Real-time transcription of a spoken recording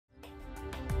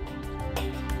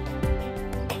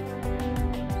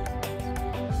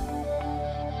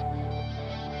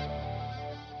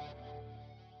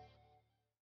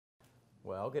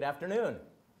good afternoon.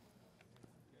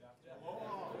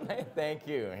 Hey, thank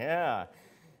you. Yeah.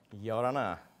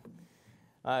 Yorana.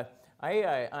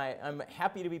 I'm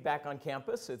happy to be back on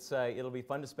campus. It'll be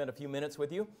fun to spend a few minutes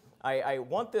with you. I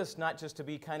want this not just to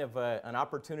be kind of an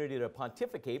opportunity to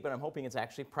pontificate, but I'm hoping it's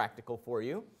actually practical for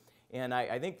you. And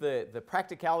I think the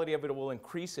practicality of it will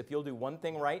increase if you'll do one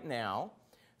thing right now.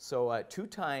 So 2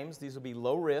 times, these will be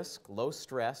low risk, low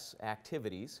stress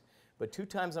activities. But 2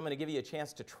 times I'm going to give you a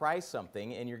chance to try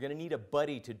something, and you're going to need a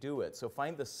buddy to do it. So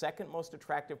find the second most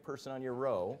attractive person on your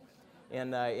row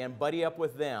and buddy up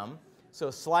with them. So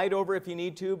slide over if you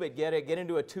need to, but get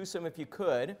into a twosome if you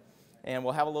could, and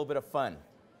we'll have a little bit of fun.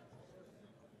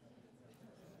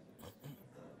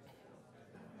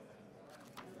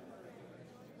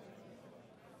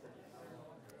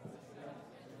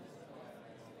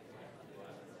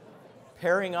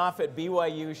 Pairing off at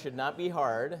BYU should not be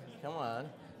hard. Come on.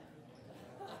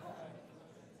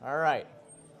 All right.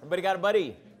 Everybody got a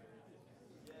buddy?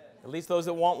 At least those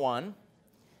that want one.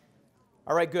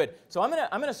 All right, good. So I'm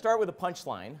gonna start with a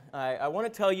punchline. I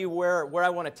want to tell you where I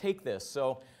want to take this.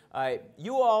 So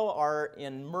you all are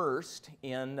immersed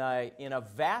in a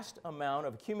vast amount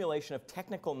of accumulation of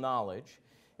technical knowledge,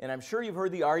 and I'm sure you've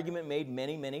heard the argument made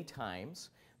many, many times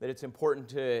that it's important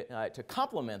to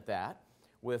complement that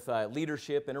with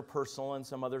leadership, interpersonal, and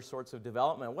some other sorts of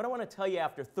development. What I want to tell you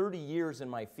after 30 years in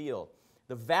my field,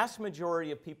 the vast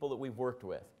majority of people that we've worked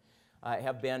with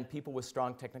have been people with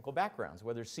strong technical backgrounds,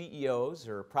 whether CEOs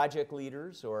or project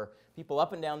leaders or people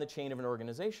up and down the chain of an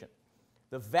organization.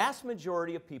 The vast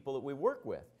majority of people that we work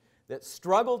with that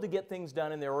struggle to get things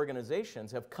done in their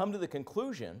organizations have come to the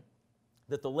conclusion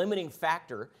that the limiting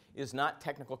factor is not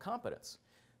technical competence.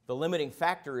 The limiting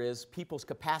factor is people's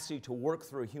capacity to work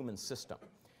through a human system.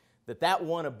 That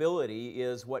one ability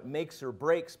is what makes or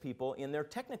breaks people in their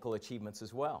technical achievements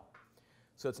as well.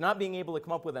 So it's not being able to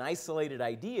come up with an isolated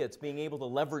idea, it's being able to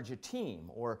leverage a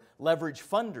team or leverage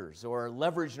funders or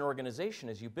leverage an organization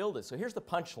as you build it. So here's the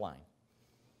punchline.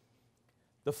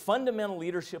 The fundamental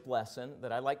leadership lesson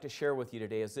that I'd like to share with you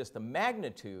today is this: the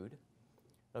magnitude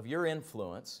of your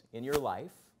influence in your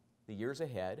life, the years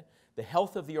ahead, the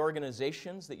health of the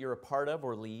organizations that you're a part of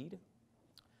or lead,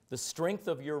 the strength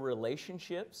of your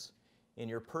relationships in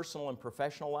your personal and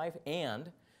professional life,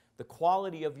 and the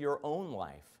quality of your own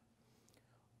life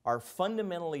are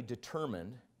fundamentally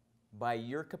determined by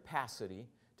your capacity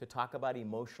to talk about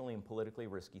emotionally and politically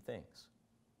risky things.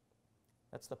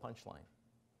 That's the punchline.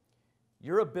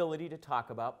 Your ability to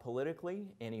talk about politically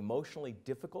and emotionally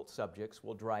difficult subjects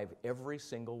will drive every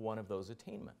single one of those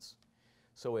attainments.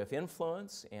 So if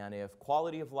influence and if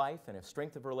quality of life and if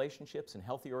strength of relationships and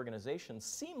healthy organizations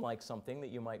seem like something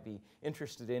that you might be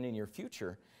interested in your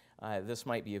future, this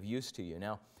might be of use to you.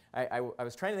 Now, I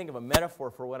was trying to think of a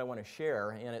metaphor for what I want to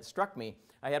share, and it struck me.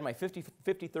 I had my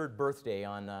 53rd birthday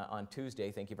on Tuesday,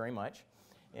 thank you very much,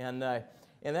 and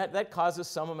that causes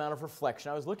some amount of reflection.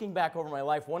 I was looking back over my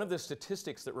life. One of the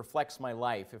statistics that reflects my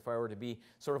life, if I were to be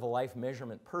sort of a life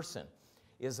measurement person,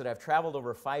 is that I've traveled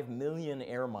over 5 million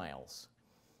air miles.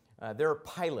 There are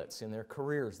pilots in their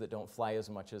careers that don't fly as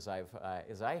much as I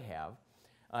have.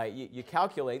 You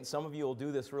calculate, and some of you will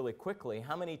do this really quickly,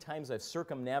 how many times I've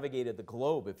circumnavigated the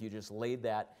globe if you just laid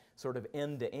that sort of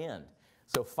end to end.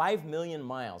 So 5 million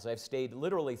miles. I've stayed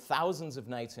literally thousands of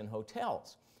nights in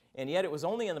hotels. And yet it was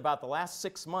only in about the last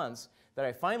 6 months that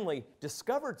I finally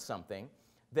discovered something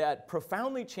that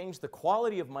profoundly changed the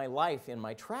quality of my life in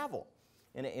my travel.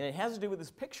 And it has to do with this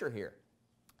picture here.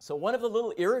 So one of the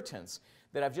little irritants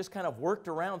that I've just kind of worked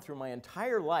around through my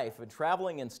entire life of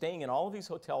traveling and staying in all of these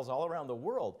hotels all around the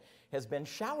world has been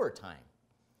shower time.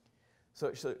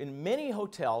 So in many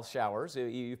hotel showers,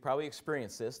 you've probably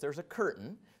experienced this, there's a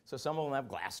curtain. So some of them have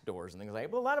glass doors and things like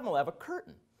that, but a lot of them will have a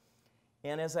curtain.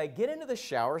 And as I get into the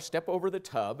shower, step over the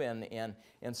tub and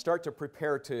start to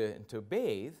prepare to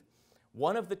bathe,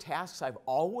 one of the tasks I've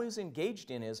always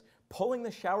engaged in is pulling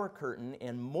the shower curtain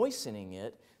and moistening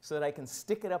it so that I can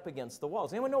stick it up against the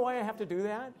walls. Anyone know why I have to do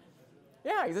that?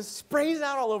 Yeah, it just sprays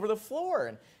out all over the floor.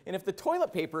 And if the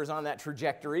toilet paper is on that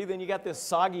trajectory, then you got this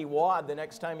soggy wad the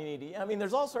next time you need to. I mean,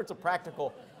 there's all sorts of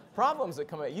practical problems that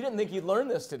come out. You didn't think you'd learn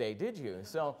this today, did you?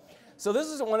 So this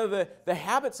is one of the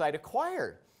habits I'd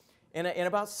acquired. And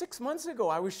about 6 months ago,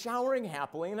 I was showering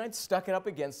happily, and I'd stuck it up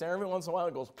against there. Every once in a while,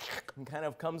 it goes and kind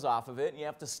of comes off of it, and you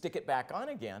have to stick it back on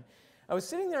again. I was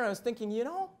sitting there, and I was thinking, you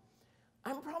know,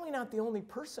 I'm probably not the only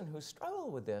person who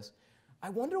struggled with this. I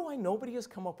wonder why nobody has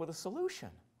come up with a solution.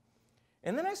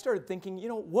 And then I started thinking, you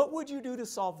know, what would you do to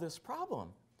solve this problem?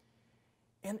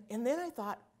 And then I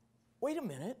thought, wait a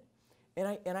minute.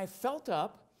 And I felt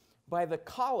up by the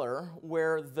collar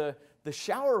where the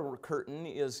shower curtain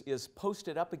is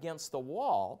posted up against the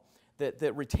wall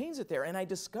that retains it there, and I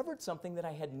discovered something that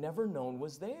I had never known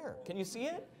was there. Can you see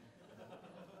it?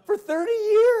 For 30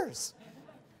 years.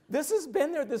 This has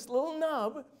been there, this little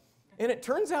nub, and it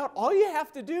turns out all you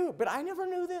have to do, but I never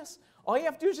knew this, all you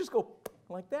have to do is just go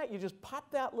like that. You just pop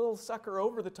that little sucker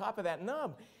over the top of that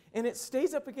nub, and it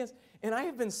stays up against, and I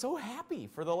have been so happy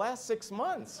for the last 6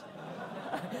 months.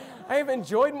 I have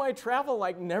enjoyed my travel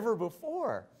like never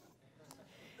before.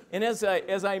 And as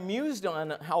I mused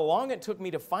on how long it took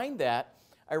me to find that,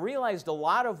 I realized a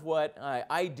lot of what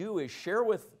I do is share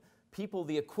with people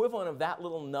the equivalent of that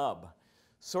little nub,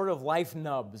 sort of life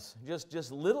nubs,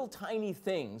 just little tiny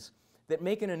things that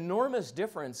make an enormous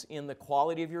difference in the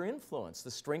quality of your influence,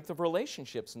 the strength of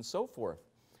relationships, and so forth.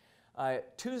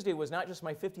 Tuesday was not just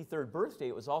my 53rd birthday,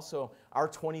 it was also our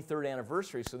 23rd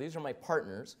anniversary, so these are my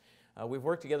partners. We've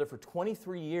worked together for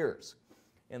 23 years.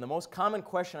 And the most common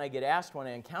question I get asked when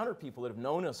I encounter people that have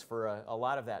known us for a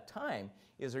lot of that time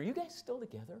is, are you guys still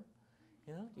together?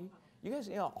 You know, you guys,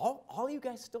 all you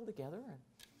guys still together?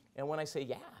 And when I say,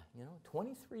 yeah,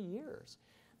 23 years,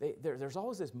 there's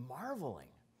always this marveling.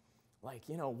 Like,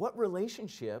 what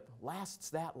relationship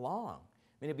lasts that long?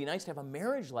 I mean, it'd be nice to have a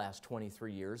marriage last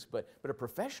 23 years, but a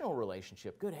professional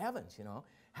relationship, good heavens,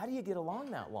 how do you get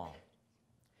along that long?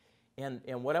 And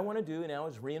what I want to do now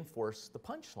is reinforce the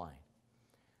punchline.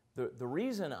 The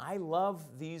reason I love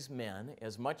these men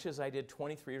as much as I did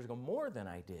 23 years ago, more than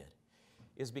I did,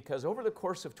 is because over the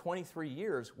course of 23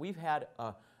 years, we've had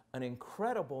an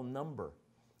incredible number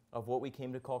of what we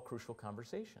came to call crucial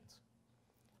conversations.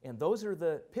 And those are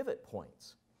the pivot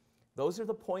points. Those are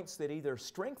the points that either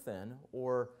strengthen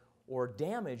or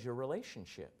damage a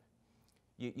relationship.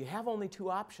 You have only two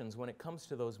options when it comes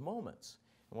to those moments.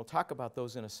 And we'll talk about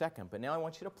those in a second. But now I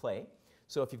want you to play.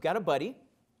 So if you've got a buddy,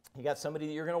 you got somebody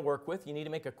that you're going to work with, you need to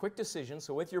make a quick decision.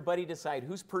 So with your buddy, decide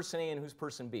who's person A and who's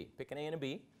person B. Pick an A and a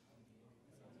B.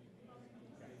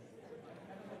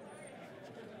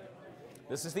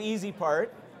 This is the easy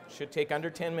part. Should take under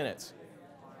 10 minutes.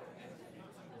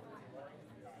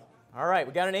 All right,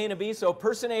 we got an A and a B. So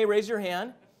person A, raise your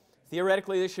hand.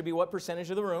 Theoretically, this should be what percentage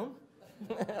of the room?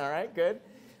 All right, good.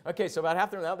 Okay, so about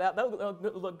half the room. That'll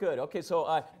look good. Okay,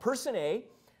 so person A,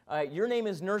 your name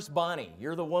is Nurse Bonnie.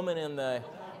 You're the woman in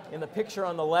the picture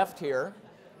on the left here.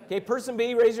 Okay, person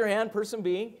B, raise your hand. Person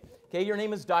B. Okay, your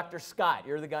name is Dr. Scott.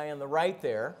 You're the guy on the right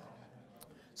there.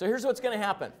 So here's what's going to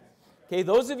happen. Okay,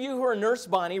 those of you who are Nurse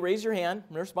Bonnie, raise your hand.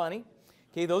 Nurse Bonnie.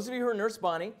 Okay, those of you who are Nurse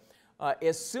Bonnie,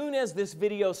 as soon as this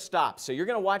video stops, so you're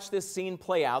going to watch this scene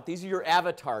play out. These are your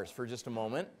avatars for just a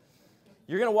moment.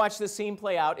 You're going to watch this scene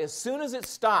play out. As soon as it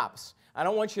stops, I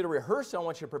don't want you to rehearse. I don't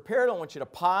want you to prepare. I don't want you to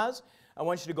pause. I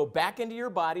want you to go back into your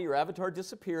body. Your avatar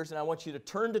disappears, and I want you to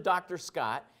turn to Dr.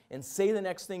 Scott and say the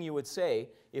next thing you would say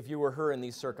if you were her in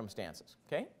these circumstances.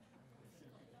 Okay?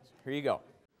 Here you go.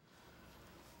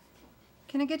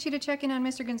 Can I get you to check in on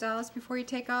Mr. Gonzalez before you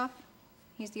take off?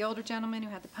 He's the older gentleman who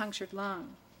had the punctured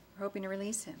lung. We're hoping to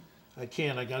release him. I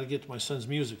can't. I got to get to my son's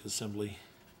music assembly.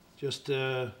 Just,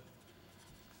 I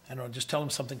don't know, just tell him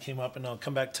something came up and I'll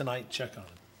come back tonight and check on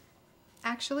him.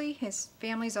 Actually, his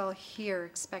family's all here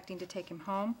expecting to take him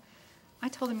home. I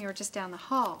told him you were just down the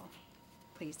hall.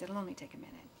 Please, it'll only take a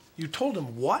minute. You told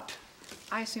him what?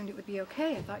 I assumed it would be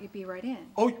okay. I thought you'd be right in.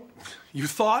 Oh, you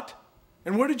thought?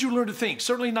 And where did you learn to think?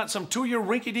 Certainly not some 2-year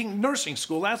rinky-dink nursing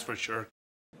school, that's for sure.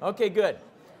 Okay, good.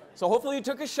 So hopefully you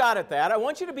took a shot at that. I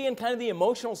want you to be in kind of the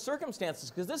emotional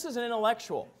circumstances because this is an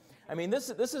intellectual. I mean, this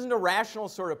isn't a rational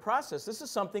sort of process. This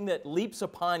is something that leaps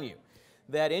upon you.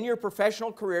 That in your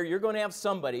professional career, you're going to have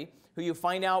somebody who you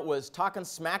find out was talking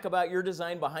smack about your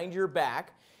design behind your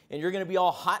back, and you're going to be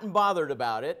all hot and bothered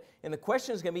about it. And the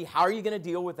question is going to be, how are you going to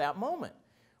deal with that moment?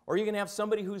 Or you're going to have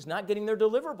somebody who's not getting their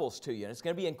deliverables to you, and it's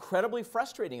going to be incredibly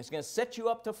frustrating. It's going to set you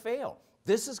up to fail.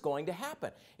 This is going to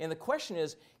happen. And the question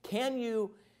is, can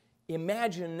you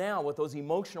imagine now what those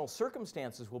emotional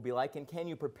circumstances will be like, and can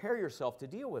you prepare yourself to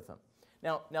deal with them?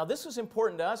 Now this was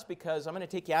important to us because I'm going to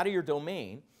take you out of your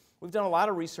domain. We've done a lot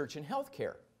of research in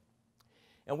healthcare.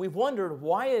 And we've wondered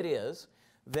why it is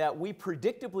that we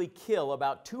predictably kill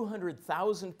about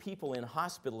 200,000 people in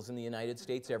hospitals in the United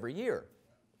States every year.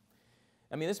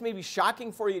 I mean, this may be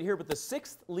shocking for you to hear, but the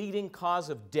 6th leading cause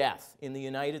of death in the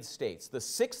United States, the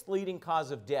 6th leading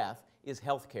cause of death is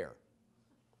healthcare.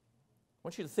 I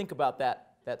want you to think about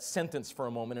that sentence for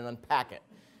a moment and unpack it,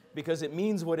 because it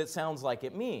means what it sounds like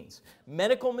it means.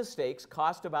 Medical mistakes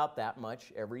cost about that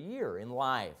much every year in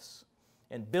lives,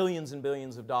 and billions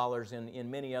of dollars in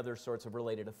many other sorts of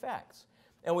related effects.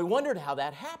 And we wondered how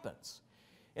that happens.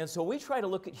 And so we try to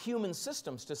look at human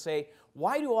systems to say,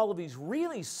 why do all of these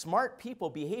really smart people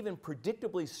behave in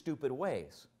predictably stupid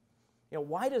ways? You know,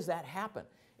 why does that happen?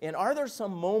 And are there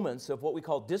some moments of what we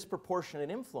call disproportionate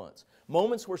influence?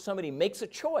 Moments where somebody makes a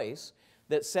choice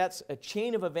that sets a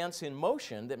chain of events in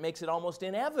motion that makes it almost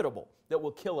inevitable that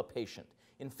will kill a patient,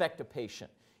 infect a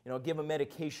patient, you know, give a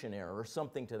medication error or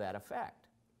something to that effect.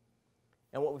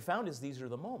 And what we found is these are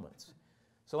the moments.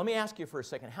 So let me ask you for a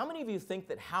second, how many of you think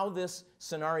that how this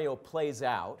scenario plays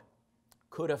out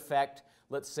could affect,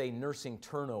 let's say, nursing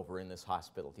turnover in this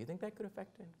hospital? Do you think that could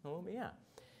affect it? A little bit, yeah.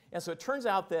 And so it turns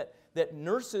out that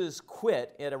nurses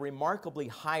quit at a remarkably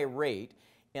high rate,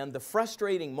 and the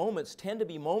frustrating moments tend to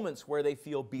be moments where they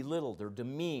feel belittled or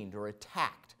demeaned or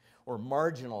attacked or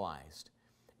marginalized.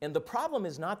 And the problem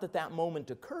is not that that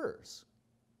moment occurs.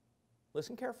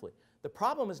 Listen carefully. The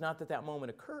problem is not that that moment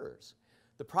occurs.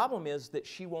 The problem is that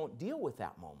she won't deal with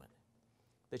that moment,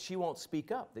 that she won't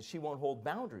speak up, that she won't hold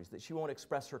boundaries, that she won't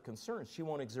express her concerns, she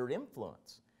won't exert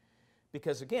influence.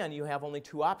 Because again, you have only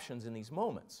two options in these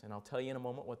moments, and I'll tell you in a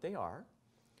moment what they are.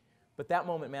 But that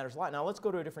moment matters a lot. Now let's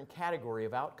go to a different category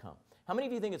of outcome. How many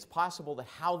of you think it's possible that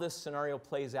how this scenario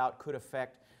plays out could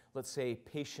affect, let's say,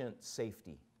 patient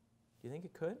safety? Do you think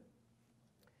it could?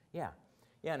 Yeah.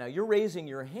 Yeah, now you're raising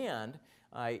your hand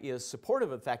is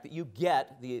supportive of the fact that you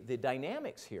get the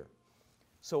dynamics here.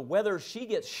 So whether she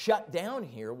gets shut down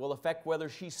here will affect whether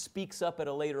she speaks up at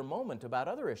a later moment about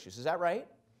other issues. Is that right?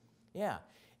 Yeah.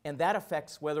 And that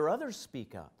affects whether others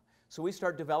speak up. So we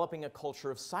start developing a culture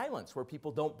of silence where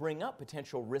people don't bring up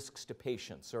potential risks to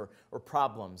patients or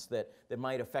problems that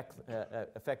might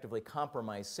effectively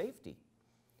compromise safety.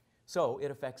 So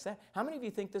it affects that. How many of you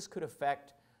think this could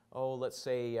affect, oh, let's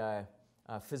say,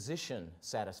 physician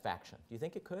satisfaction? Do you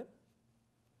think it could?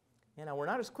 You know, we're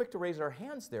not as quick to raise our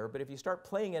hands there, but if you start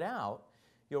playing it out,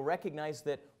 you'll recognize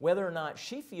that whether or not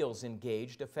she feels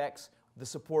engaged affects the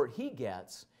support he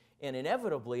gets, and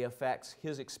inevitably affects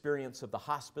his experience of the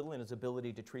hospital and his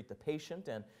ability to treat the patient.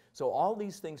 And so all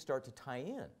these things start to tie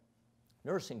in.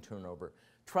 Nursing turnover,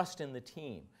 trust in the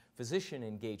team, physician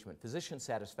engagement, physician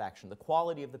satisfaction, the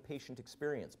quality of the patient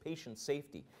experience, patient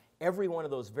safety. Every one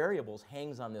of those variables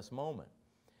hangs on this moment.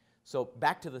 So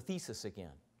back to the thesis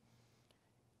again.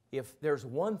 If there's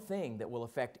one thing that will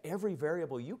affect every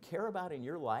variable you care about in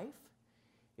your life,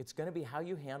 it's going to be how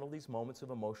you handle these moments of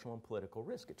emotional and political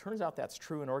risk. It turns out that's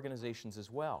true in organizations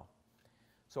as well.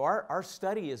 So our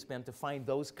study has been to find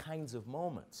those kinds of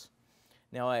moments.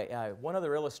 Now, one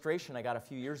other illustration I got a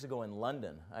few years ago in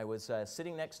London. I was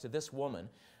sitting next to this woman.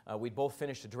 We'd both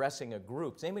finished addressing a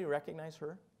group. Does anybody recognize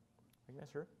her?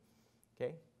 Recognize her?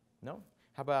 Okay. No?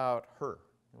 How about her?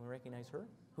 Anyone recognize her?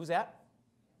 Who's that?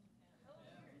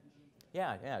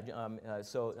 Yeah,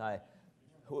 yeah.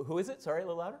 Who is it? Sorry, a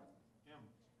little louder.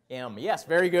 M. Yes,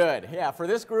 very good. Yeah, for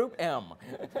this group, M.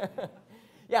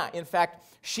 Yeah, in fact,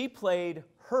 she played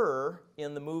her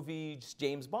in the movies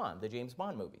James Bond, the James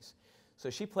Bond movies. So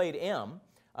she played M,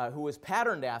 who was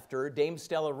patterned after Dame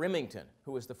Stella Rimington,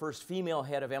 who was the first female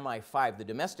head of MI5, the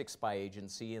domestic spy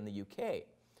agency in the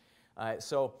UK.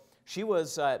 So she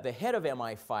was the head of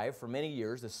MI5 for many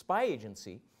years, the spy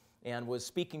agency, and was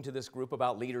speaking to this group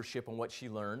about leadership and what she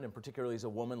learned, and particularly as a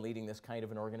woman leading this kind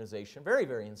of an organization. Very,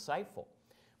 very insightful.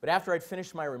 But after I'd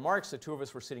finished my remarks, the two of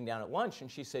us were sitting down at lunch,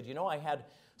 and she said, you know, I had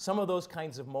some of those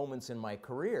kinds of moments in my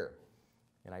career.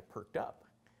 And I perked up.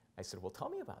 I said, well,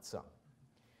 tell me about some.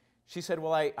 She said,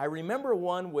 well, I remember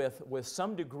one with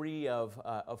some degree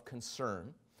of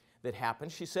concern that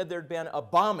happened. She said there'd been a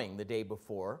bombing the day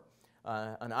before,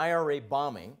 an IRA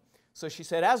bombing. So she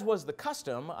said, as was the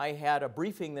custom, I had a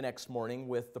briefing the next morning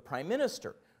with the Prime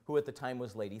Minister, who at the time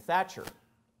was Lady Thatcher.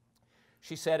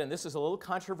 She said, and this is a little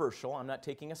controversial, I'm not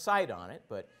taking a side on it,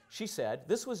 but she said,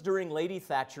 this was during Lady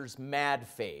Thatcher's mad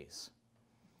phase.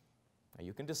 Now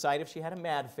you can decide if she had a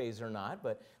mad phase or not,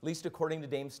 but at least according to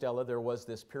Dame Stella, there was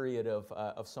this period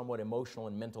of somewhat emotional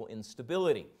and mental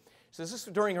instability. She says, this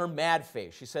was during her mad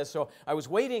phase. She says, so I was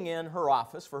waiting in her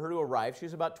office for her to arrive. She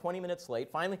was about 20 minutes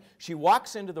late. Finally, she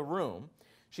walks into the room.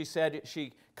 She said,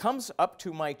 she comes up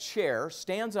to my chair,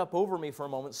 stands up over me for a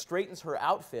moment, straightens her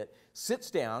outfit, sits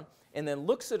down, and then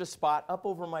looks at a spot up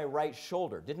over my right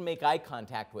shoulder. Didn't make eye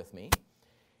contact with me.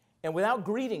 And without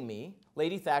greeting me,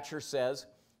 Lady Thatcher says,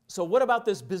 so what about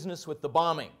this business with the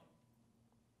bombing?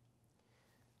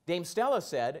 Dame Stella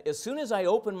said, as soon as I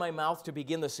opened my mouth to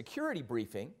begin the security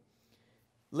briefing,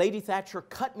 Lady Thatcher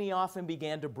cut me off and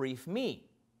began to brief me.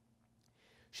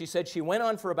 She said she went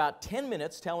on for about 10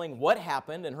 minutes telling what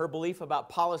happened and her belief about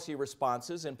policy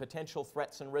responses and potential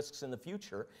threats and risks in the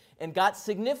future, and got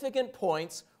significant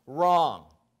points wrong.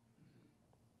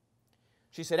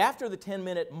 She said, after the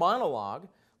 10-minute monologue,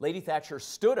 Lady Thatcher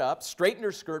stood up, straightened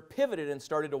her skirt, pivoted, and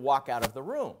started to walk out of the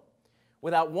room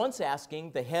without once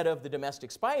asking the head of the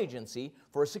domestic spy agency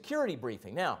for a security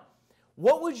briefing. Now,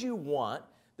 what would you want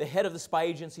the head of the spy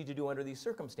agency to do under these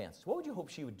circumstances? What would you hope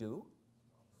she would do?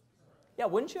 Yeah,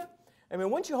 wouldn't you? I mean,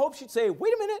 wouldn't you hope she'd say,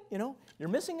 wait a minute, you know, you're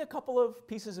missing a couple of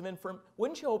pieces of information.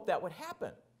 Wouldn't you hope that would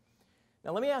happen?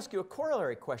 Now, let me ask you a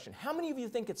corollary question. How many of you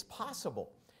think it's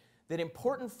possible that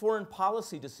important foreign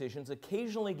policy decisions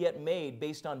occasionally get made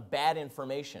based on bad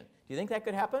information? Do you think that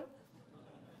could happen?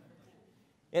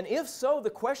 And if so, the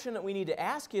question that we need to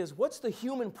ask is, what's the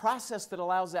human process that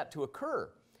allows that to occur?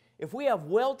 If we have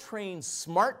well-trained,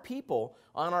 smart people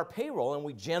on our payroll, and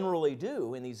we generally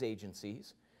do in these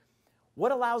agencies,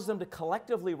 what allows them to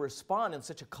collectively respond in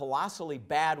such a colossally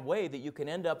bad way that you can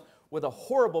end up with a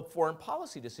horrible foreign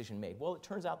policy decision made? Well, it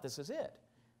turns out this is it.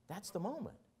 That's the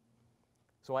moment.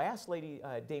 So I asked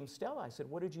Dame Stella, I said,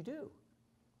 what did you do?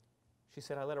 She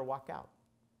said, I let her walk out.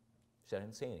 She said, I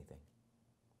didn't say anything.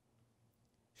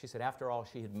 She said, after all,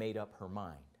 she had made up her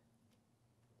mind.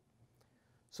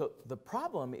 So the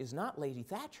problem is not Lady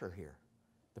Thatcher here.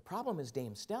 The problem is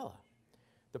Dame Stella.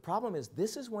 The problem is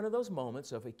this is one of those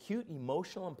moments of acute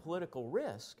emotional and political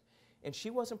risk, and she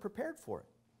wasn't prepared for it.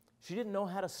 She didn't know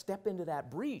how to step into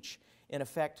that breach and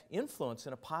affect influence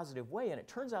in a positive way. And it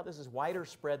turns out this is wider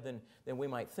spread than we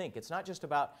might think. It's not just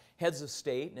about heads of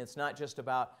state, and it's not just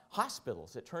about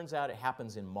hospitals. It turns out it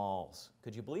happens in malls.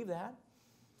 Could you believe that?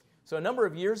 So a number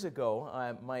of years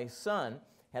ago, my son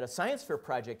had a science fair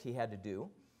project he had to do,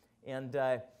 and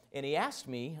he asked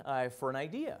me for an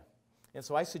idea. And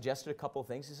so I suggested a couple of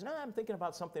things. He said, no, I'm thinking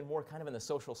about something more kind of in the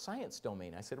social science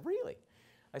domain. I said, really?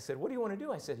 I said, what do you want to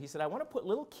do? He said, I want to put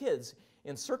little kids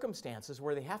in circumstances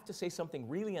where they have to say something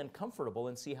really uncomfortable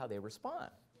and see how they respond.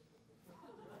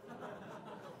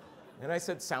 And I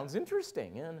said, sounds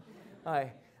interesting. And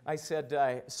I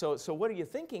said, so what are you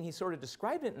thinking? He sort of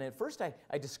described it, and at first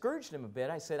I discouraged him a bit.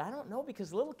 I said, I don't know,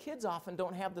 because little kids often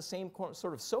don't have the same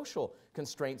sort of social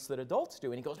constraints that adults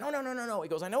do. And he goes, no. He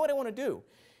goes, I know what I want to do.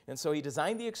 And so he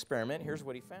designed the experiment. Here's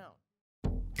what he found.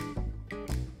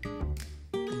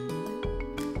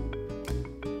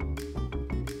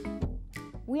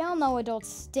 We all know adults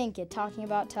stink at talking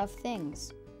about tough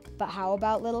things, but how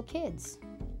about little kids?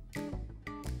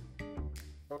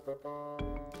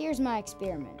 Here's my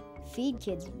experiment. Feed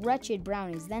kids wretched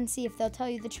brownies, then see if they'll tell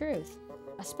you the truth,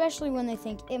 especially when they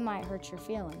think it might hurt your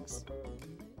feelings.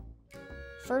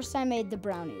 First, I made the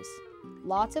brownies.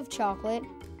 Lots of chocolate,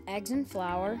 eggs and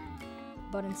flour,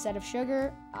 but instead of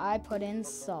sugar, I put in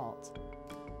salt.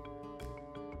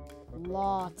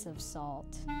 Lots of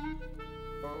salt.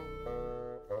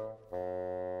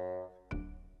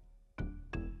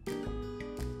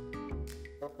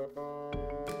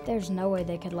 There's no way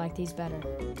they could like these better.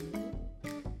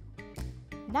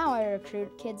 Now I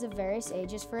recruit kids of various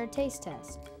ages for a taste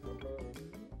test.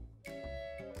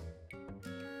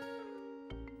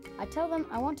 I tell them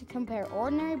I want to compare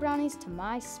ordinary brownies to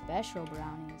my special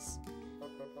brownies.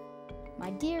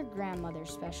 My dear grandmother's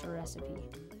special recipe.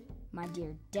 My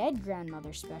dear dead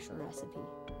grandmother's special recipe.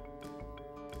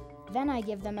 Then I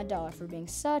give them $1 for being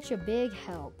such a big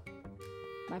help.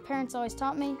 My parents always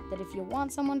taught me that if you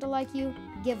want someone to like you,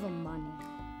 give them money.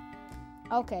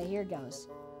 Okay, here goes.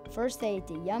 First they ate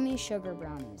the yummy sugar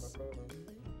brownies.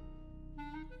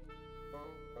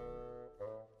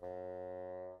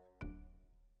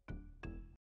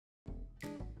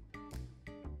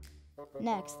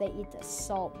 Next, they eat the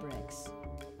salt bricks.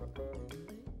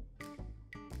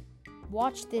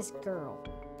 Watch this girl.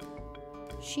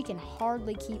 She can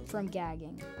hardly keep from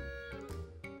gagging.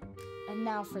 And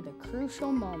now for the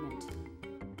crucial moment.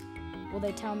 Will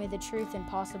they tell me the truth and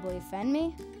possibly offend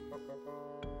me?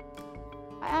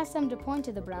 I asked them to point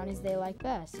to the brownies they like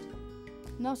best.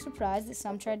 No surprise that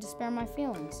some tried to spare my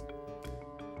feelings.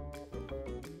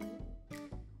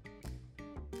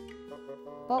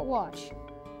 But watch,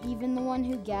 even the one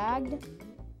who gagged?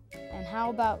 And how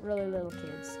about really little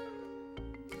kids?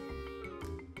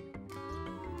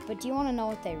 But do you want to know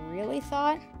what they really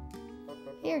thought?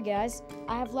 Here, guys,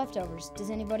 I have leftovers.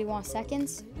 Does anybody want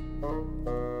seconds?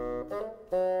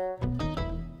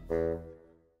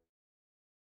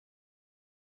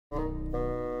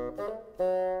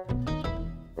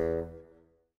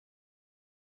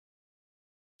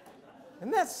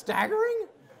 Isn't that staggering?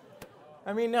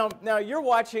 I mean, now you're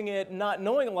watching it not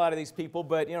knowing a lot of these people,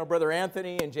 but, you know, Brother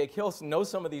Anthony and Jake Hilson know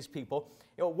some of these people.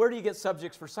 You know, where do you get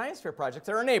subjects for science fair projects?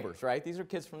 They're our neighbors, right? These are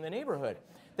kids from the neighborhood.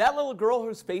 That little girl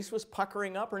whose face was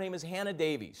puckering up, her name is Hannah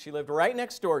Davies. She lived right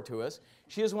next door to us.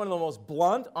 She is one of the most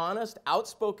blunt, honest,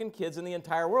 outspoken kids in the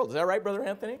entire world. Is that right, Brother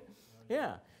Anthony?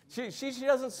 Yeah. She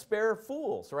doesn't spare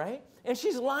fools, right? And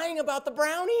she's lying about the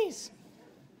brownies.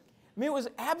 I mean, it was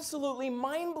absolutely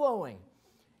mind-blowing.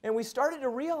 And we started to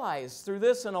realize through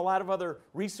this and a lot of other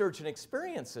research and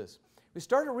experiences, we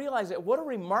started to realize at what a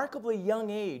remarkably young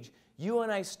age you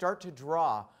and I start to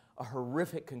draw a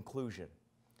horrific conclusion.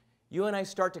 You and I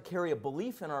start to carry a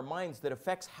belief in our minds that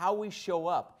affects how we show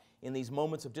up in these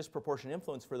moments of disproportionate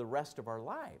influence for the rest of our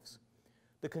lives.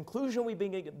 The conclusion we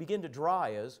begin to draw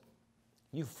is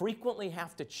you frequently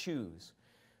have to choose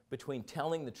between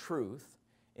telling the truth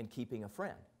and keeping a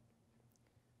friend.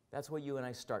 That's what you and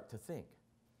I start to think.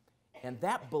 And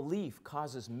that belief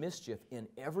causes mischief in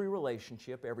every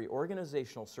relationship, every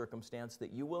organizational circumstance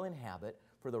that you will inhabit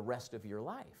for the rest of your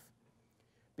life.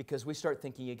 Because we start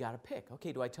thinking you got to pick.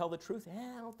 Okay, do I tell the truth?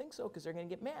 I don't think so, because they're going to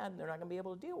get mad and they're not going to be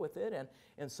able to deal with it.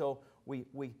 And so we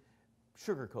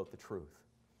sugarcoat the truth.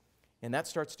 And that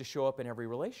starts to show up in every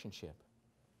relationship.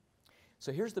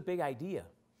 So here's the big idea.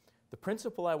 The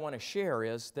principle I want to share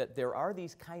is that there are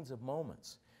these kinds of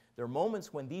moments. There are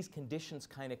moments when these conditions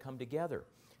kind of come together.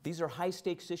 These are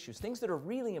high-stakes issues, things that are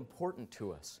really important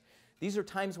to us. These are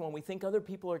times when we think other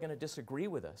people are going to disagree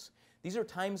with us. These are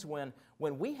times when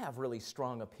we have really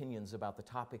strong opinions about the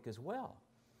topic as well.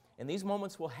 And these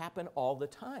moments will happen all the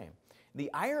time. The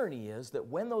irony is that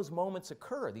when those moments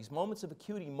occur, these moments of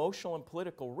acute emotional and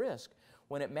political risk,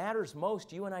 when it matters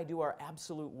most, you and I do our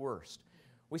absolute worst.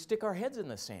 We stick our heads in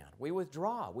the sand. We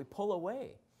withdraw. We pull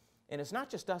away. And it's not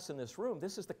just us in this room.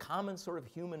 This is the common sort of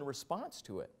human response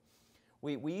to it.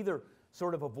 We either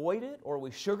sort of avoid it or we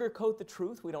sugarcoat the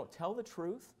truth. We don't tell the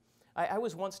truth. I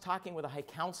was once talking with a high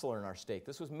counselor in our stake.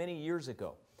 This was many years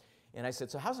ago. And I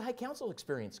said, so how's the high council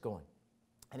experience going?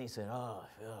 And he said, oh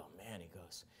man, he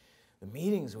goes, the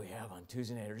meetings we have on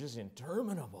Tuesday night are just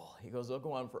interminable. He goes, they'll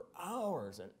go on for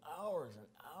hours and hours and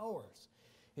hours.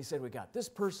 He said, we got this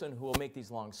person who will make these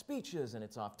long speeches and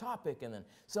it's off topic, and then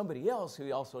somebody else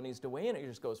who also needs to weigh in. It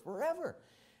just goes forever.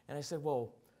 And I said,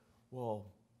 well,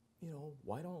 you know,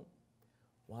 why don't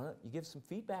you give some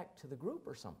feedback to the group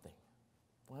or something?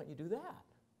 Why don't you do that?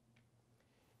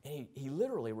 And he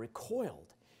literally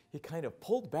recoiled. He kind of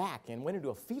pulled back and went into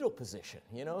a fetal position,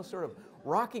 you know, sort of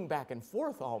rocking back and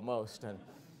forth almost.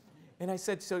 And I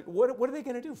said, so what are they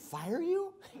going to do, fire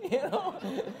you? You know?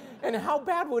 And how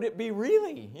bad would it be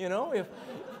really, you know,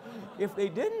 if they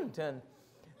didn't? And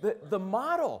the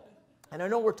model, and I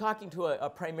know we're talking to a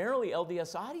primarily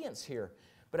LDS audience here,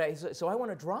 but so I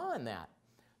want to draw on that.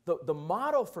 The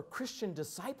model for Christian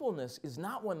discipleness is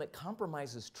not one that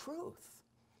compromises truth.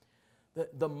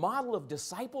 The model of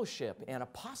discipleship and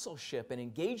apostleship and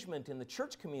engagement in the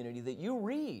church community that you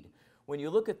read when you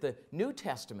look at the New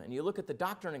Testament and you look at the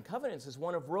Doctrine and Covenants is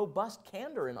one of robust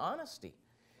candor and honesty.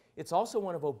 It's also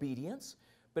one of obedience,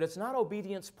 but it's not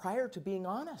obedience prior to being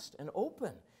honest and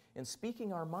open and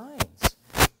speaking our minds.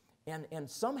 And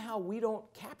somehow we don't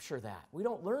capture that. We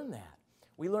don't learn that.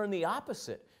 We learn the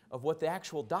opposite of what the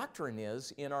actual doctrine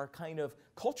is in our kind of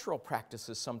cultural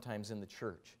practices sometimes in the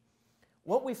church.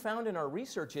 What we found in our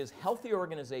research is healthy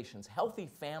organizations, healthy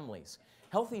families,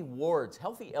 healthy wards,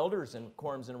 healthy elders and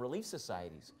quorums and relief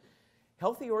societies.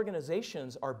 Healthy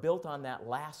organizations are built on that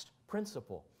last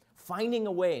principle, finding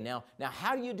a way. Now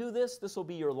how do you do this? This will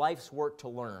be your life's work to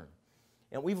learn.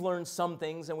 And we've learned some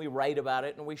things and we write about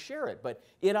it and we share it, but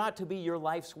it ought to be your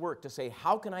life's work to say,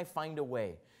 how can I find a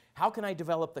way? How can I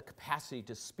develop the capacity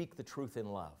to speak the truth in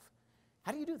love?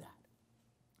 How do you do that?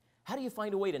 How do you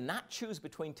find a way to not choose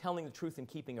between telling the truth and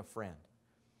keeping a friend?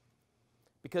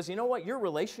 Because you know what? Your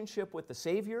relationship with the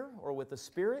Savior or with the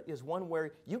Spirit is one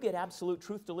where you get absolute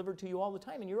truth delivered to you all the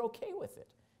time and you're okay with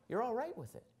it. You're all right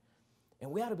with it. And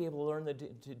we ought to be able to learn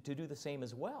to do the same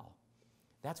as well.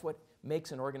 That's what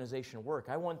makes an organization work.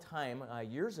 I one time,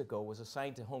 years ago, was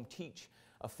assigned to home teach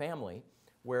a family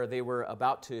where they were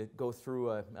about to go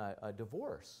through a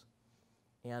divorce.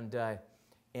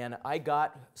 And I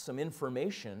got some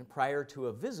information prior to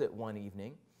a visit one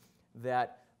evening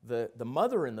that the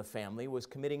mother in the family was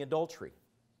committing adultery.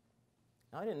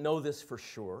 Now, I didn't know this for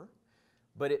sure,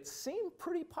 but it seemed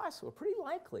pretty possible, pretty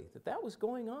likely that that was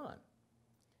going on.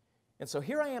 And so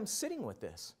here I am sitting with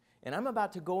this, and I'm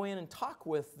about to go in and talk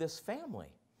with this family.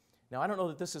 Now, I don't know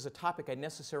that this is a topic I'd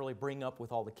necessarily bring up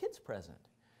with all the kids present,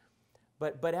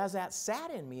 but as that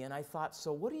sat in me, and I thought,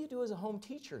 so what do you do as a home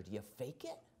teacher? Do you fake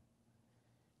it?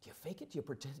 Do you fake it? Do you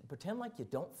pretend like you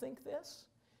don't think this?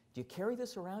 Do you carry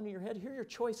this around in your head? Here are your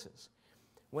choices.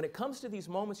 When it comes to these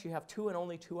moments, you have two and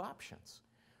only two options.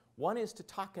 One is to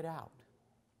talk it out.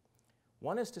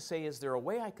 One is to say, is there a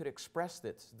way I could express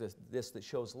this that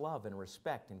shows love and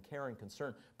respect and care and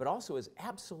concern, but also is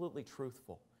absolutely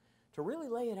truthful? To really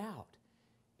lay it out.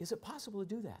 Is it possible to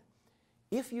do that?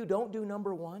 If you don't do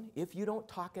number one, if you don't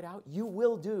talk it out, you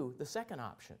will do the second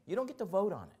option. You don't get to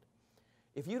vote on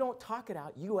it. If you don't talk it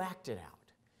out, you act it out.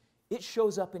 It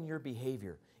shows up in your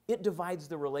behavior. It divides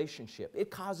the relationship. It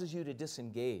causes you to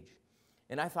disengage.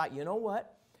 And I thought, you know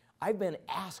what? I've been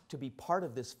asked to be part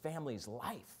of this family's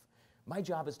life. My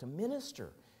job is to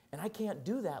minister, and I can't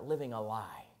do that living a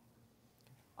lie.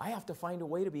 I have to find a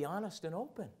way to be honest and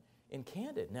open and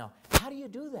candid. Now, how do you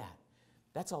do that?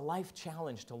 That's a life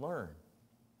challenge to learn.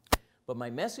 But my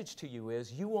message to you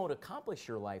is you won't accomplish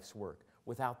your life's work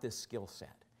without this skill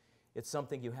set. It's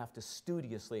something you have to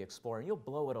studiously explore, and you'll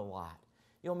blow it a lot.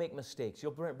 You'll make mistakes.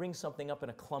 You'll bring something up in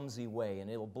a clumsy way,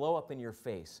 and it'll blow up in your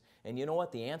face. And you know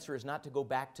what? The answer is not to go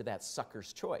back to that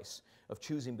sucker's choice of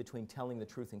choosing between telling the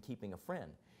truth and keeping a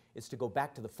friend. It's to go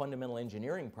back to the fundamental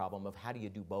engineering problem of how do you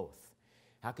do both?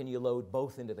 How can you load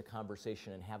both into the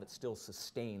conversation and have it still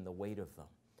sustain the weight of them?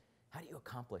 How do you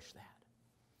accomplish that?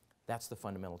 That's the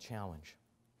fundamental challenge.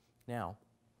 Now,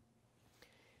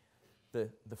 the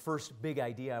first big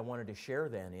idea I wanted to share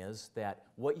then is that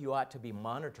what you ought to be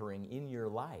monitoring in your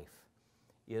life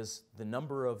is the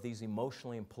number of these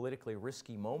emotionally and politically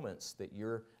risky moments that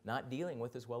you're not dealing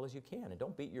with as well as you can. And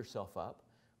don't beat yourself up,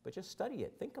 but just study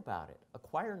it, think about it,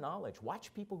 acquire knowledge,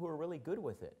 watch people who are really good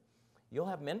with it. You'll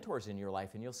have mentors in your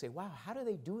life and you'll say, wow, how do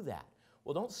they do that?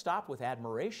 Well, don't stop with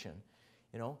admiration.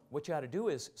 You know, what you ought to do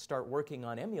is start working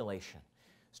on emulation.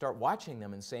 Start watching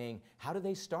them and saying, how do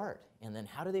they start? And then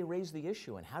how do they raise the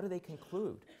issue? And how do they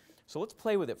conclude? So let's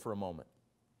play with it for a moment.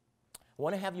 I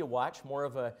want to have you watch more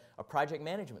of a project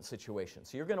management situation.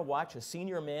 So you're going to watch a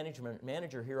senior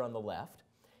manager here on the left,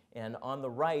 and on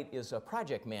the right is a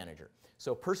project manager.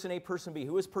 So person A, person B.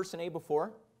 Who was person A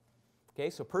before? Okay,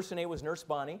 so person A was Nurse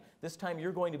Bonnie. This time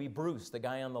you're going to be Bruce, the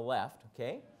guy on the left,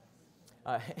 okay?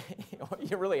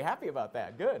 You're really happy about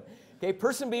that. Good. Okay,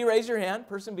 person B, raise your hand.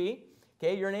 Person B.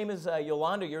 Okay, your name is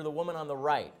Yolanda. You're the woman on the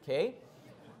right. Okay,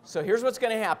 so here's what's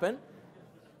going to happen.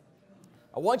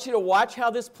 I want you to watch how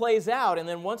this plays out, and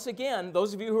then once again,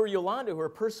 those of you who are Yolanda, who are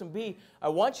person B, I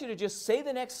want you to just say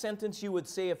the next sentence you would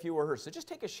say if you were her. So just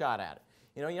take a shot at it.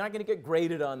 You know, you're not going to get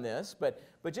graded on this, but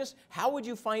just how would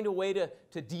you find a way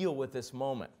to deal with this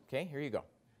moment? Okay, here you go.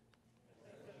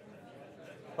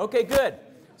 Okay, good.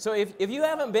 So if you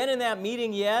haven't been in that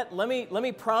meeting yet, let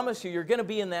me promise you're going to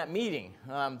be in that meeting.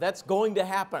 That's going to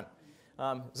happen.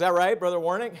 Is that right, Brother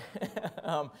Warnick?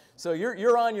 So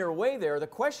you're on your way there. The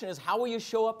question is, how will you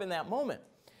show up in that moment?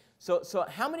 So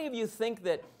how many of you think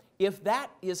that if that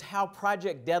is how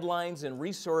project deadlines and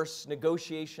resource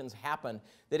negotiations happen,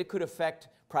 that it could affect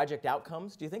project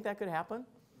outcomes? Do you think that could happen?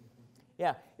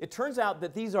 Yeah, it turns out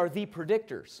that these are the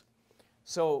predictors.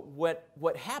 So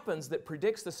what happens that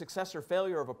predicts the success or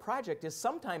failure of a project is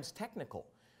sometimes technical,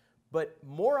 but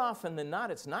more often than not,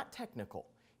 it's not technical,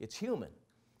 it's human.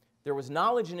 There was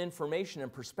knowledge and information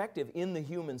and perspective in the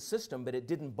human system, but it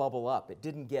didn't bubble up, it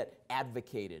didn't get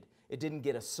advocated, it didn't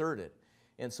get asserted,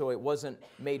 and so it wasn't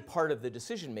made part of the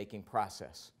decision-making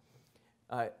process.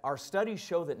 Our studies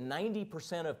show that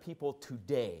 90% of people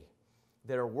today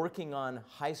that are working on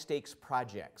high-stakes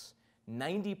projects,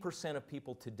 90% of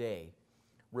people today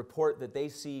report that they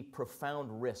see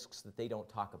profound risks that they don't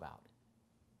talk about.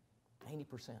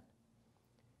 90%. I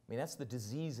mean, that's the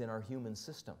disease in our human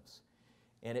systems.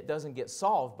 And it doesn't get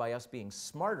solved by us being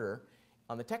smarter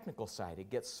on the technical side. It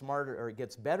gets smarter, or it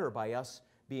gets better by us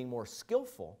being more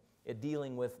skillful at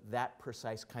dealing with that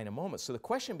precise kind of moment. So the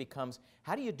question becomes,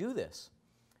 how do you do this?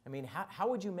 I mean, how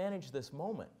would you manage this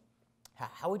moment?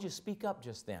 How would you speak up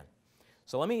just then?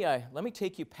 So let me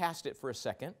take you past it for a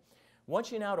second. I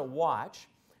want you now to watch.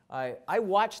 I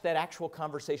watched that actual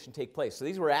conversation take place. So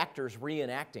these were actors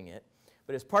reenacting it.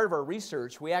 But as part of our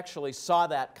research, we actually saw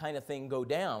that kind of thing go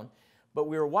down. But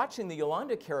we were watching the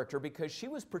Yolanda character because she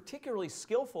was particularly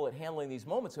skillful at handling these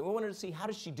moments. And we wanted to see, how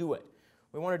does she do it?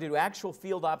 We wanted to do actual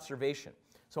field observation.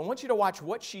 So I want you to watch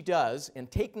what she does and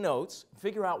take notes,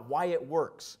 figure out why it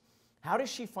works. How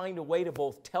does she find a way to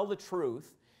both tell the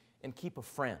truth and keep a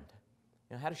friend?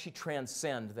 You know, how does she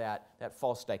transcend that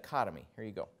false dichotomy? Here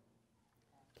you go.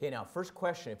 Okay, now, first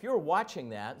question. If you were watching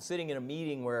that, sitting in a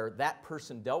meeting where that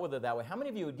person dealt with it that way, how many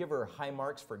of you would give her high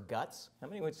marks for guts? How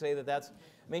many would say that that's,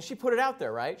 I mean, she put it out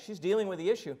there, right? She's dealing with the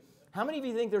issue. How many of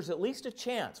you think there's at least a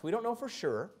chance, we don't know for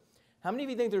sure, how many of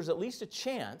you think there's at least a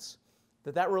chance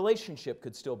that that relationship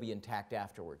could still be intact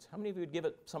afterwards? How many of you would give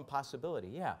it some possibility?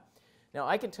 Yeah. Now,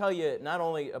 I can tell you not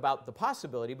only about the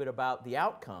possibility, but about the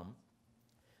outcome.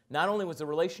 Not only was the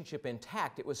relationship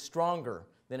intact, it was stronger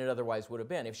than it otherwise would have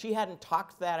been. If she hadn't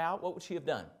talked that out, what would she have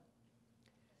done?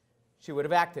 She would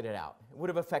have acted it out. It would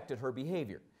have affected her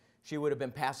behavior. She would have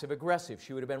been passive-aggressive.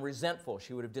 She would have been resentful.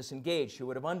 She would have disengaged. She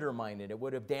would have undermined it. It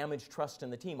would have damaged trust in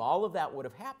the team. All of that would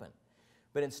have happened.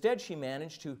 But instead, she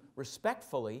managed to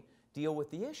respectfully deal with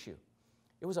the issue.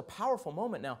 It was a powerful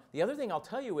moment. Now, the other thing I'll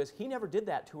tell you is he never did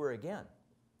that to her again.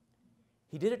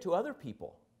 He did it to other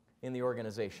people in the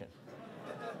organization.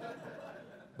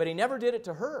 But he never did it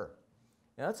to her.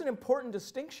 Now, that's an important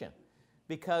distinction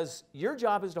because your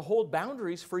job is to hold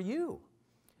boundaries for you.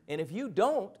 And if you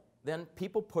don't, then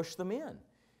people push them in.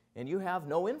 And you have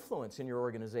no influence in your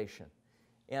organization.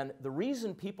 And the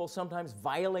reason people sometimes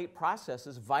violate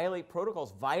processes, violate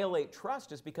protocols, violate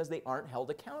trust is because they aren't held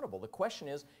accountable. The question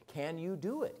is, can you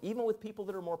do it? Even with people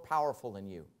that are more powerful than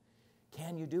you.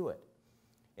 Can you do it?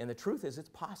 And the truth is, it's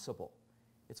possible.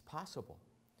 It's possible.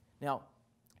 Now,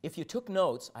 if you took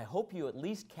notes, I hope you at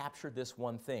least captured this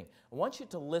one thing. I want you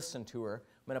to listen to her.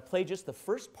 I'm going to play just the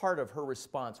first part of her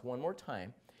response one more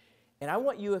time. And I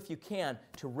want you, if you can,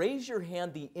 to raise your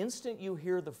hand the instant you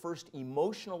hear the first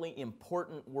emotionally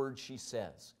important word she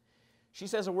says. She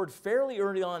says a word fairly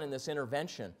early on in this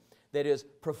intervention that is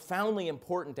profoundly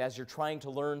important as you're trying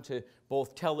to learn to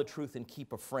both tell the truth and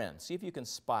keep a friend. See if you can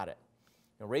spot it.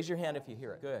 Now, raise your hand if you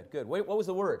hear it. Good, good. Wait, what was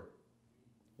the word?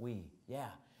 We. Yeah.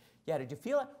 Yeah, did you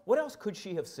feel it? What else could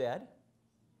she have said?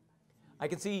 I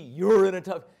can see you're in a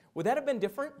tough... Would that have been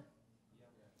different?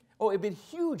 Oh, it would have been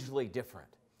hugely different.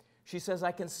 She says,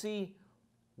 I can see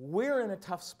we're in a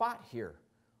tough spot here.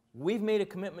 We've made a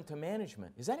commitment to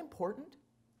management. Is that important?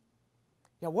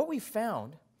 Yeah, what we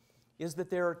found is that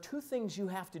there are two things you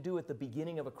have to do at the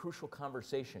beginning of a crucial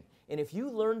conversation. And if you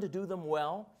learn to do them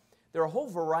well, there are a whole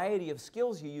variety of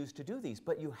skills you use to do these,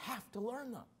 but you have to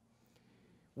learn them.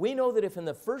 We know that if in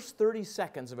the first 30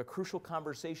 seconds of a crucial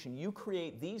conversation you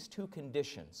create these two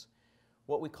conditions,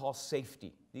 what we call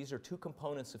safety. These are two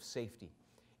components of safety.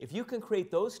 If you can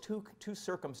create those two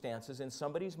circumstances in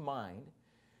somebody's mind,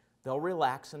 they'll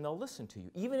relax and they'll listen to you,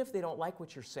 even if they don't like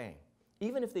what you're saying,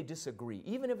 even if they disagree,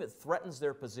 even if it threatens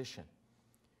their position.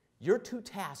 Your two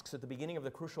tasks at the beginning of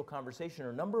the crucial conversation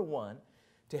are, number one,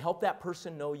 to help that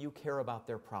person know you care about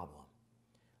their problem.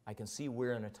 I can see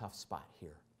we're in a tough spot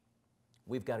here.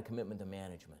 We've got a commitment to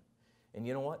management. And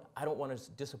you know what? I don't want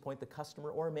to disappoint the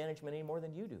customer or management any more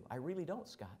than you do. I really don't,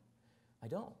 Scott. I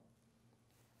don't.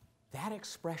 That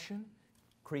expression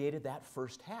created that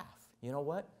first half. You know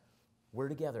what? We're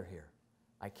together here.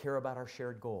 I care about our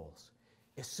shared goals.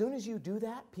 As soon as you do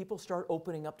that, people start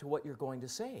opening up to what you're going to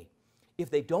say. If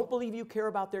they don't believe you care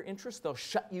about their interests, they'll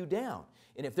shut you down.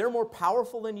 And if they're more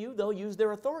powerful than you, they'll use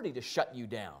their authority to shut you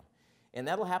down. And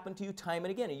that'll happen to you time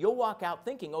and again. And you'll walk out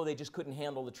thinking, oh, they just couldn't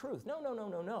handle the truth. No, no, no,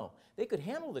 no, no. They could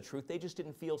handle the truth. They just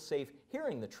didn't feel safe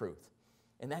hearing the truth.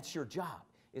 And that's your job,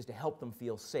 is to help them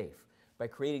feel safe by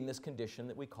creating this condition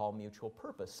that we call mutual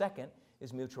purpose. Second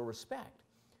is mutual respect.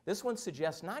 This one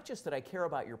suggests not just that I care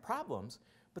about your problems,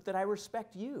 but that I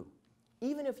respect you,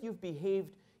 even if you've behaved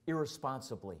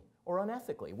irresponsibly or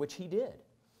unethically, which he did.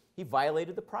 He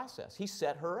violated the process. He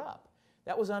set her up.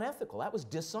 That was unethical. That was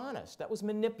dishonest. That was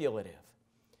manipulative.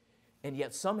 And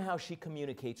yet somehow she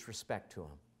communicates respect to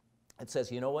him. It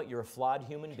says, you know what? You're a flawed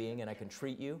human being, and I can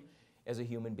treat you as a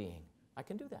human being. I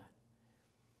can do that.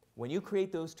 When you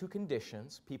create those two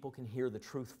conditions, people can hear the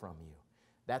truth from you.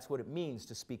 That's what it means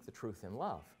to speak the truth in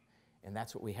love. And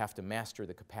that's what we have to master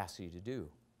the capacity to do.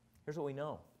 Here's what we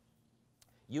know.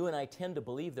 You and I tend to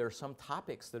believe there are some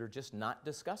topics that are just not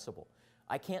discussable.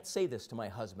 I can't say this to my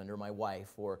husband or my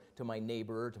wife or to my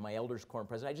neighbor or to my elders quorum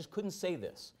president. I just couldn't say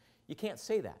this. You can't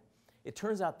say that. It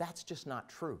turns out that's just not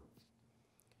true.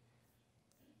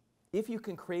 If you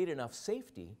can create enough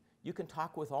safety, you can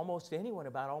talk with almost anyone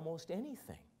about almost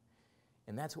anything.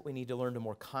 And that's what we need to learn to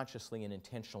more consciously and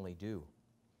intentionally do.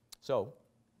 So,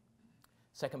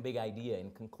 second big idea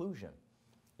in conclusion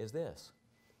is this.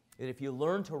 That if you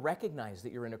learn to recognize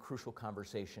that you're in a crucial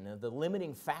conversation and the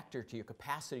limiting factor to your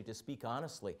capacity to speak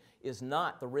honestly is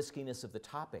not the riskiness of the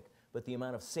topic, but the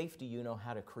amount of safety you know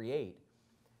how to create,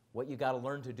 what you got to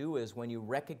learn to do is when you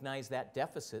recognize that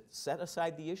deficit, set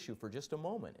aside the issue for just a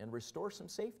moment and restore some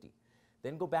safety.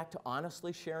 Then go back to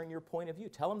honestly sharing your point of view.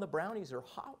 Tell them the brownies are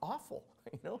awful.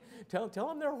 Tell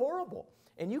them they're horrible.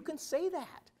 And you can say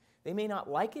that. They may not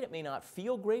like it, it may not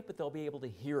feel great, but they'll be able to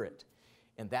hear it.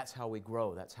 And that's how we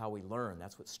grow, that's how we learn,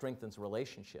 that's what strengthens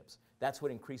relationships, that's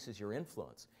what increases your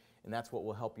influence, and that's what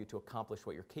will help you to accomplish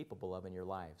what you're capable of in your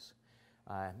lives.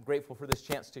 I'm grateful for this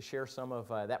chance to share some of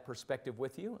that perspective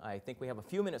with you. I think we have a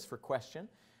few minutes for question,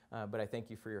 but I thank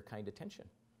you for your kind attention.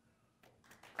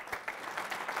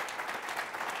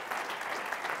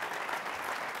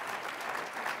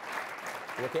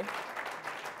 You okay?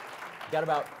 Got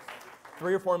about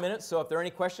 3 or 4 minutes, so if there are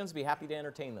any questions, be happy to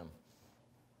entertain them.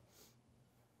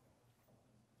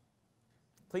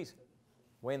 Please,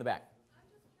 way in the back. I'm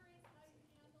just curious how you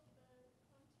handled the teaching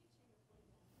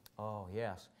appointment. Oh,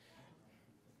 yes.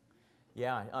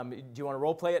 Yeah, do you want to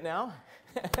role play it now?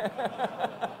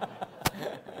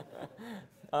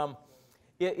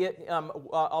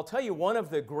 I'll tell you, one of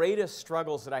the greatest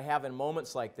struggles that I have in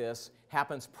moments like this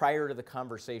happens prior to the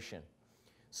conversation.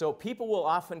 So people will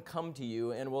often come to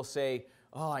you and will say,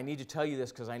 oh, I need to tell you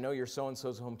this because I know you're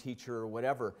so-and-so's home teacher or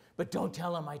whatever, but don't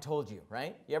tell them I told you,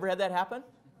 right? You ever had that happen?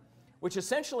 Which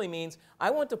essentially means, I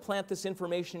want to plant this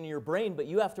information in your brain, but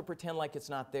you have to pretend like it's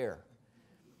not there.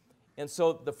 And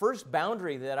so the first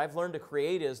boundary that I've learned to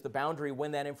create is the boundary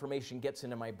when that information gets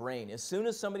into my brain. As soon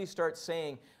as somebody starts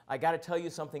saying, I got to tell you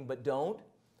something, but don't,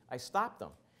 I stop them.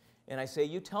 And I say,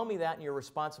 you tell me that and you're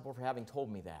responsible for having told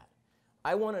me that.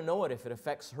 I want to know it if it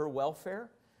affects her welfare,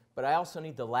 but I also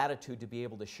need the latitude to be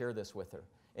able to share this with her.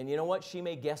 And you know what? She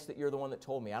may guess that you're the one that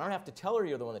told me. I don't have to tell her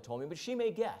you're the one that told me, but she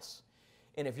may guess.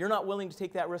 And if you're not willing to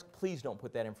take that risk, please don't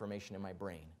put that information in my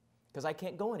brain, because I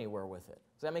can't go anywhere with it.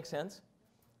 Does that make sense?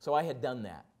 So I had done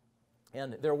that,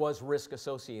 and there was risk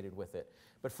associated with it.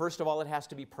 But first of all, it has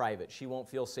to be private. She won't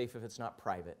feel safe if it's not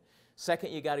private.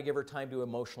 Second, you got to give her time to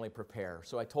emotionally prepare.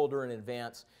 So I told her in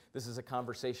advance, this is a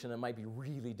conversation that might be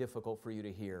really difficult for you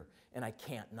to hear, and I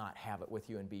can't not have it with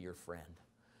you and be your friend.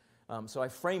 So I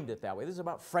framed it that way. This is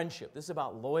about friendship. This is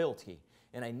about loyalty.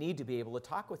 And I need to be able to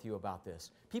talk with you about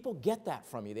this. People get that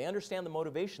from you. They understand the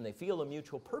motivation. They feel a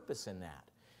mutual purpose in that.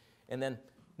 And then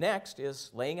next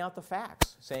is laying out the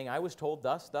facts, saying, I was told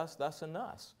thus, thus, thus, and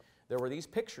thus. There were these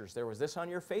pictures. There was this on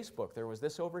your Facebook. There was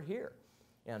this over here.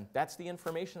 And that's the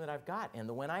information that I've got. And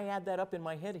when I add that up in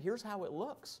my head, here's how it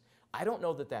looks. I don't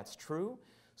know that that's true.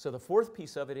 So the fourth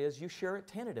piece of it is you share it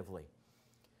tentatively.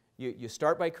 You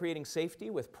start by creating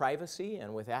safety with privacy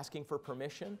and with asking for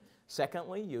permission.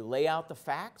 Secondly, you lay out the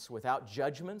facts without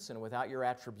judgments and without your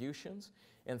attributions.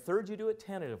 And third, you do it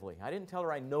tentatively. I didn't tell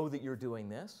her I know that you're doing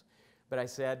this, but I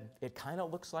said, it kind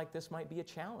of looks like this might be a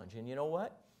challenge. And you know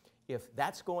what? If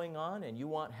that's going on and you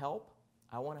want help,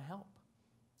 I want to help.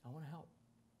 I want to help.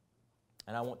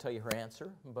 And I won't tell you her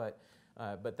answer, but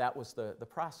that was the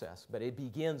process. But it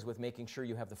begins with making sure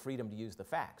you have the freedom to use the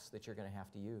facts that you're going to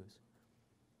have to use.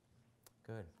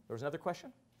 Good. There was another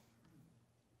question?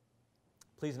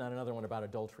 Please, not another one about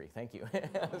adultery. Thank you. Okay,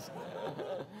 I'm just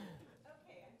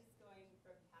going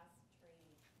from past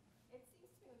training. It seems to me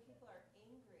when people are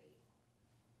angry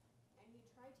and you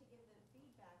try to give them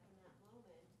feedback in that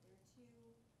moment, they're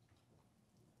too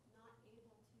not able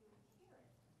to hear it.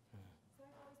 So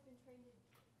I've always been trained to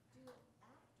do it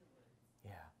afterwards.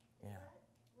 Yeah, yeah.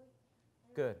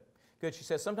 Good. Good. She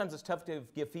says sometimes it's tough to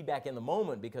give feedback in the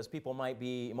moment because people might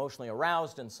be emotionally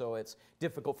aroused, and so it's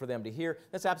difficult for them to hear.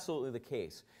 That's absolutely the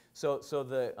case. So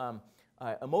the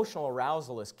emotional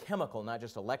arousal is chemical, not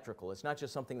just electrical. It's not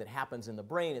just something that happens in the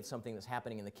brain. It's something that's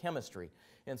happening in the chemistry.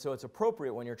 And so it's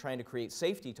appropriate when you're trying to create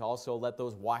safety to also let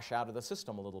those wash out of the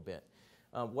system a little bit.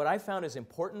 What I found is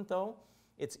important, though,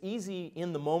 it's easy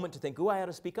in the moment to think, ooh, I ought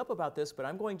to speak up about this, but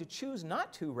I'm going to choose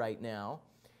not to right now,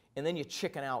 and then you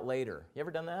chicken out later. You ever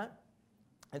done that?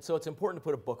 And so it's important to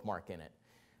put a bookmark in it.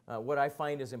 What I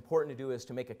find is important to do is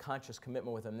to make a conscious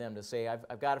commitment with them to say,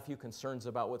 I've got a few concerns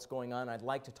about what's going on. I'd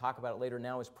like to talk about it later.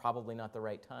 Now is probably not the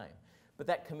right time. But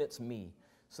that commits me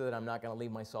so that I'm not going to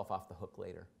leave myself off the hook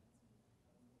later.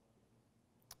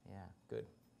 Yeah, good.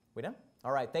 We done?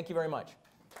 All right, thank you very much.